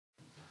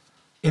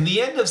In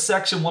the end of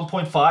section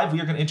 1.5, we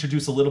are going to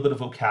introduce a little bit of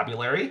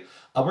vocabulary.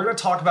 We're going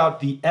to talk about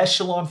the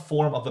echelon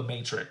form of a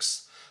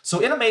matrix. So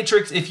in a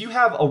matrix, if you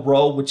have a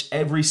row which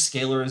every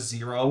scalar is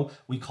 0,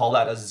 we call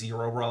that a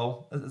 0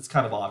 row. It's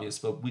kind of obvious,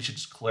 but we should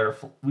just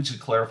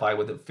clarify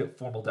with a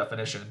formal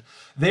definition.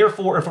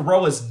 Therefore, if a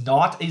row is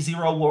not a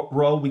 0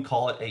 row, we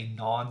call it a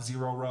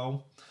non-zero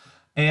row.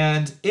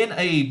 And in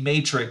a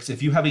matrix,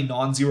 if you have a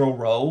non-zero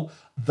row,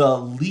 the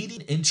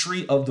leading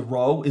entry of the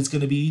row is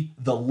going to be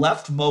the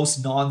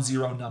leftmost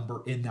non-zero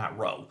number in that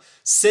row.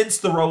 Since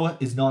the row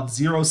is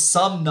non-zero,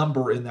 some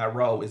number in that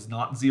row is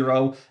not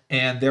zero,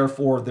 and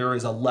therefore there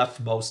is a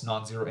leftmost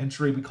non-zero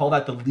entry. We call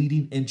that the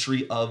leading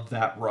entry of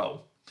that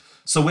row.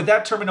 So with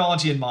that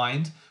terminology in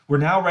mind, we're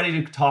now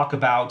ready to talk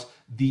about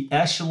the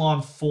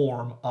echelon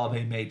form of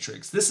a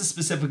matrix. This is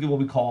specifically what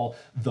we call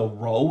the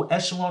row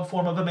echelon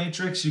form of a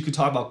matrix. You could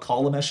talk about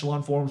column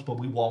echelon forms, but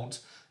we won't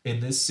in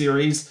this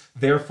series.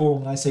 Therefore,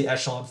 when I say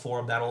echelon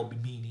form, that'll be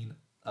meaning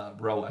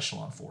row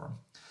echelon form.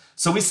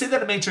 So we say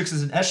that a matrix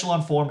is an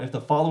echelon form if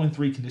the following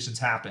three conditions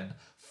happen.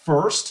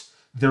 First,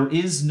 there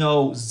is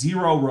no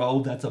zero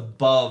row that's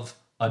above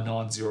a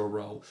non-zero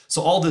row.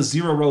 So all the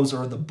zero rows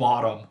are in the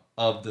bottom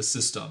of the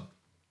system.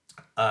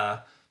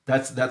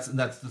 That's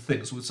the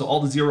thing. So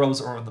all the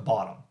zeros are on the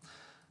bottom.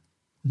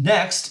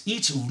 Next,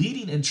 each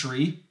leading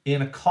entry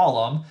in a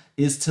column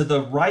is to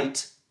the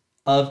right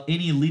of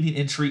any leading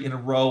entry in a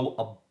row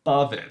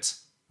above it,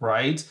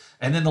 right?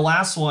 And then the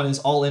last one is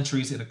all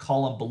entries in a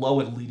column below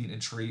a leading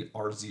entry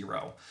are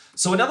 0.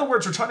 So in other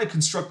words, we're trying to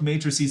construct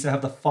matrices that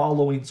have the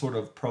following sort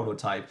of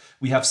prototype.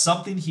 We have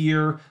something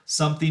here,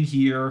 something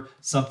here,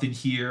 something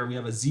here. We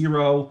have a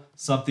 0,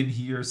 something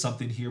here,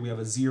 something here. We have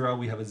a 0,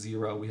 we have a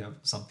 0, we have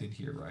something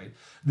here, right?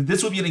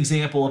 This would be an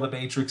example of a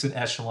matrix in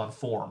echelon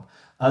form.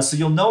 So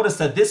you'll notice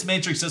that this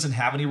matrix doesn't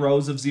have any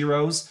rows of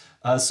zeros,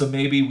 so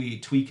maybe we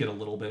tweak it a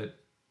little bit.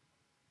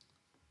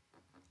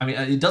 I mean,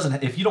 it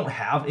doesn't. If you don't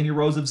have any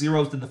rows of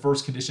zeros, then the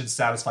first condition is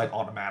satisfied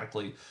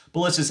automatically.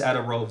 But let's just add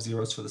a row of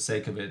zeros for the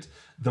sake of it.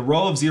 The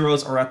row of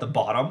zeros are at the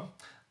bottom.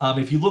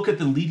 If you look at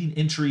the leading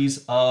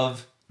entries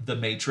of the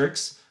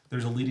matrix,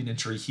 there's a leading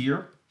entry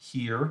here,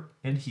 here,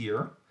 and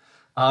here.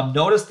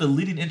 Notice the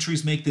leading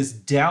entries make this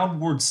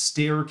downward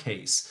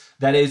staircase.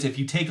 That is, if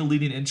you take a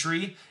leading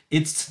entry,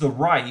 it's to the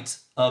right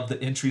of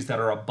the entries that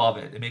are above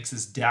it. It makes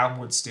this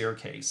downward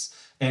staircase.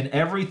 And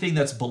everything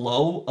that's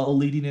below a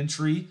leading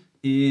entry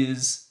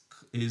is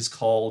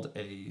called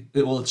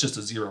it's just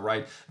a 0,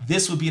 right?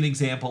 This would be an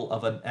example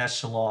of an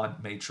echelon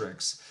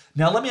matrix.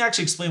 Now let me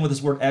actually explain what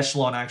this word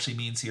echelon actually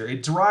means here.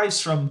 It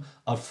derives from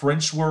a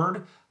French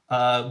word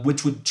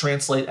which would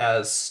translate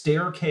as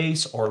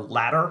staircase or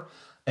ladder.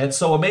 And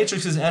so a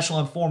matrix is an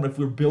echelon form if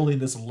we're building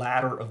this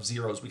ladder of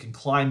zeros. We can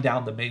climb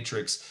down the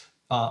matrix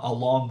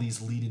along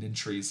these leading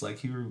entries. Like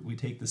here, we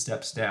take the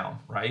steps down,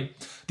 right?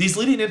 These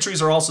leading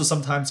entries are also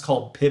sometimes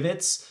called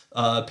pivots,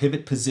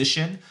 pivot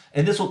position.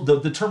 And this will,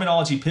 the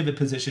terminology pivot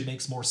position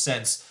makes more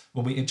sense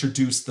when we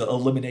introduce the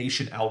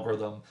elimination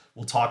algorithm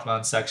we'll talk about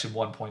in section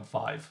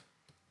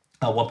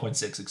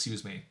 1.6,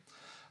 excuse me.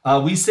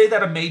 We say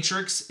that a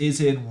matrix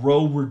is in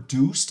row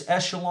reduced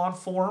echelon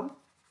form.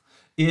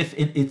 If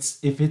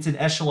it's in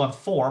echelon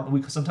form,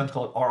 we sometimes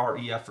call it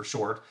RREF for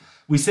short.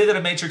 We say that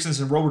a matrix is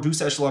in row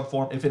reduced echelon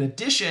form if in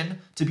addition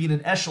to being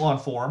in echelon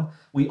form,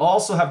 we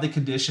also have the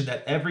condition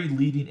that every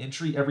leading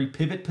entry, every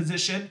pivot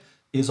position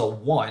is a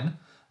 1,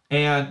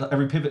 and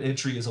every pivot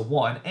entry is a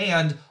 1,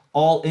 and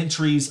all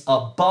entries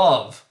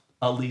above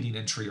a leading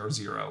entry are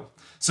 0.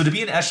 So to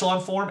be in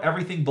echelon form,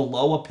 everything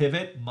below a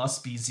pivot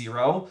must be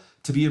 0.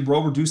 To be in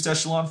row reduced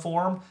echelon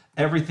form,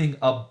 everything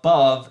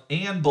above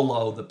and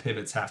below the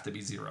pivots have to be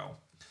 0.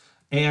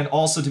 And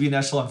also to be in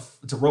row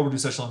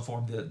reduced echelon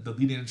form, the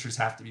leading entries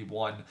have to be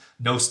 1.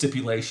 No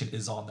stipulation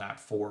is on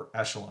that for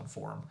echelon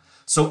form.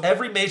 So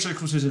every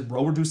matrix which is in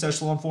row reduced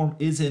echelon form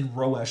is in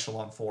row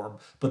echelon form,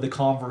 but the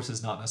converse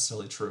is not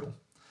necessarily true.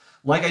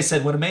 Like I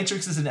said, when a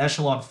matrix is in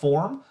echelon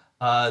form,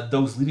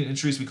 those leading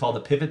entries we call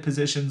the pivot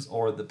positions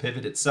or the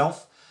pivot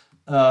itself.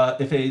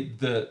 If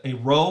a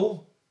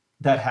row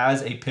that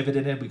has a pivot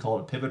in it, we call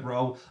it a pivot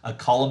row. A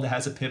column that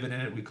has a pivot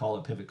in it, we call it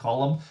a pivot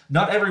column.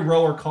 Not every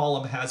row or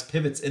column has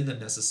pivots in them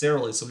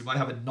necessarily, so we might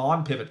have a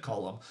non-pivot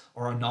column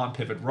or a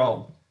non-pivot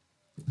row.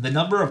 The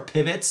number of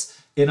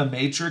pivots in a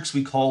matrix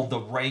we call the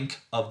rank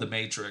of the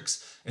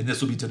matrix, and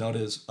this will be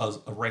denoted as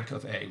a rank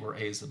of A, where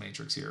A is the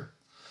matrix here.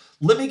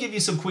 Let me give you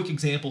some quick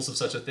examples of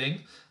such a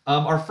thing.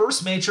 Our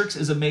first matrix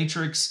is a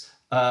matrix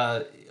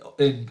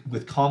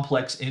with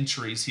complex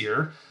entries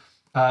here.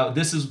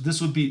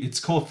 Its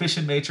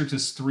coefficient matrix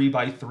is 3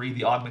 by 3.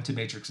 The augmented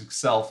matrix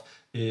itself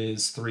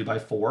is 3 by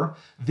 4.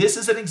 This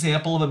is an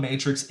example of a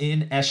matrix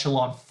in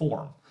echelon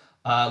form.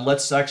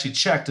 Let's actually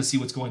check to see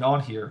what's going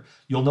on here.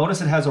 You'll notice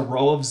it has a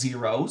row of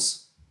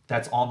zeros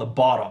that's on the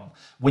bottom.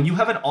 When you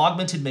have an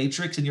augmented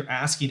matrix and you're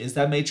asking, is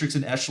that matrix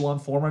in echelon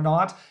form or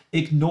not?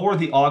 Ignore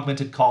the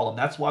augmented column.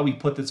 That's why we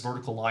put this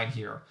vertical line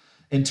here.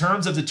 In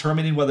terms of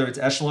determining whether it's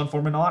echelon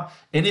form or not,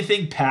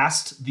 anything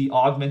past the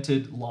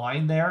augmented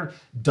line there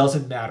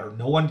doesn't matter.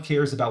 No one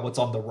cares about what's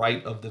on the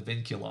right of the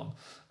vinculum.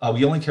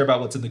 We only care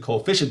about what's in the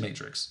coefficient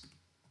matrix.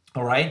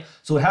 All right,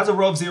 so it has a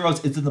row of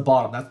zeros, it's in the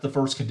bottom. That's the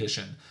first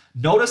condition.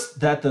 Notice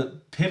that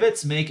the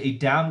pivots make a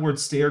downward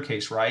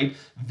staircase, right?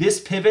 This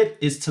pivot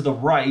is to the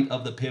right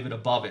of the pivot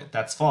above it.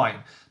 That's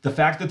fine. The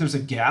fact that there's a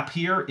gap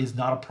here is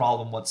not a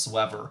problem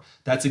whatsoever.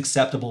 That's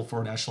acceptable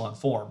for an echelon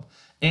form.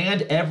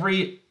 And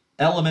every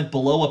element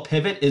below a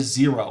pivot is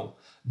 0.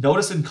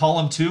 Notice in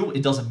column 2,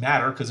 it doesn't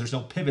matter because there's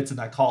no pivots in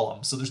that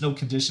column. So there's no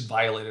condition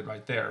violated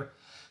right there.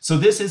 So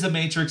this is a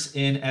matrix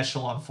in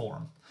echelon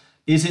form.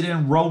 Is it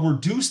in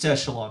row-reduced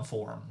echelon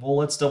form? Well,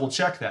 let's double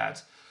check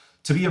that.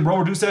 To be in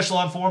row-reduced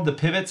echelon form, the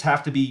pivots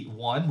have to be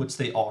 1, which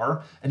they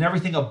are, and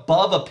everything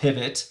above a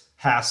pivot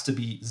has to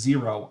be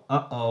 0.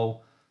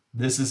 Uh-oh,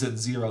 this isn't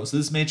 0. So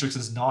this matrix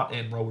is not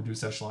in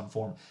row-reduced echelon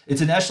form.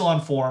 It's in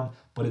echelon form,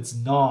 but it's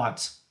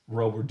not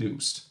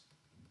row-reduced.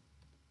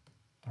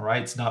 All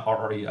right, it's not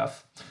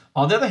RREF.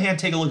 On the other hand,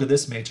 take a look at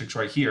this matrix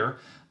right here.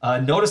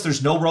 Notice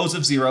there's no rows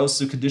of zeros,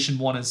 so condition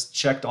 1 is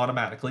checked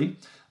automatically.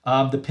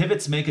 The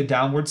pivots make a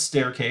downward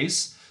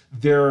staircase.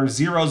 There are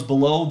zeros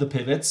below the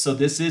pivots, so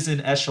this is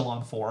in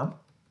echelon form.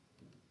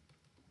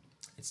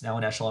 It's now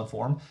in echelon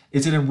form.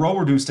 Is it in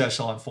row-reduced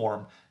echelon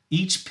form?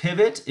 Each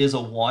pivot is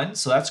a 1,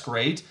 so that's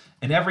great.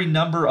 And every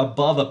number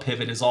above a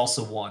pivot is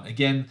also 1.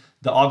 Again,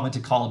 the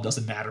augmented column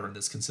doesn't matter in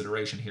this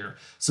consideration here.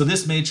 So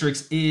this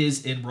matrix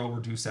is in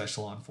row-reduced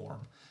echelon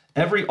form.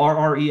 Every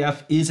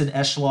RREF is an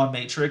echelon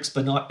matrix,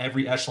 but not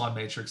every echelon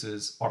matrix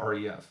is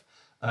RREF.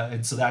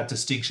 And so that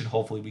distinction,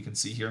 hopefully, we can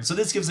see here. And so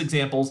this gives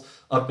examples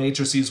of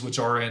matrices which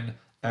are in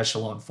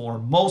echelon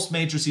form. Most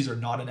matrices are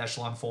not in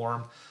echelon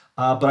form.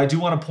 But I do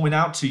want to point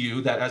out to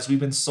you that as we've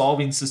been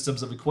solving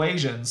systems of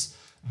equations,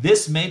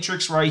 this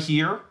matrix right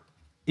here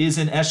is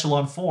in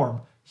echelon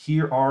form.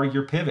 Here are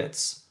your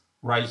pivots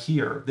right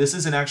here. This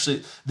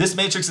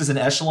matrix is in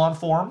echelon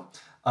form.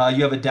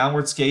 You have a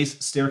downward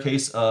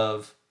staircase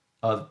of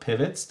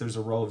pivots. There's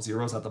a row of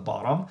zeros at the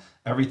bottom.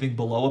 Everything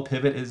below a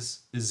pivot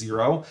is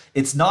 0.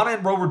 It's not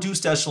in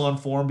row-reduced echelon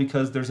form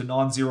because there's a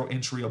non-zero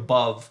entry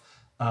above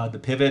the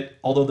pivot,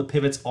 although the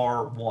pivots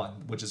are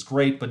 1, which is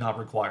great but not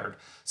required.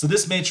 So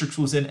this matrix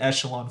was in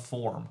echelon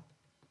form.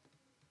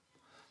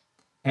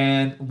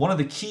 And one of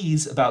the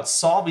keys about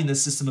solving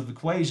this system of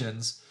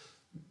equations,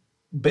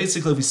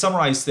 basically, if we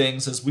summarize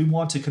things, is we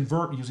want to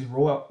convert using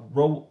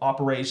row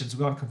operations.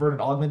 We want to convert an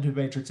augmented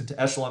matrix into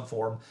echelon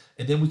form,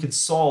 and then we can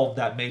solve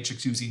that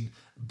matrix using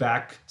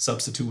back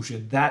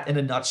substitution. That, in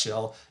a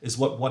nutshell, is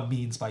what one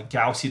means by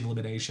Gaussian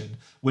elimination,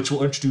 which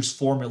we'll introduce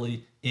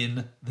formally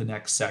in the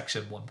next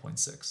section,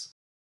 1.6.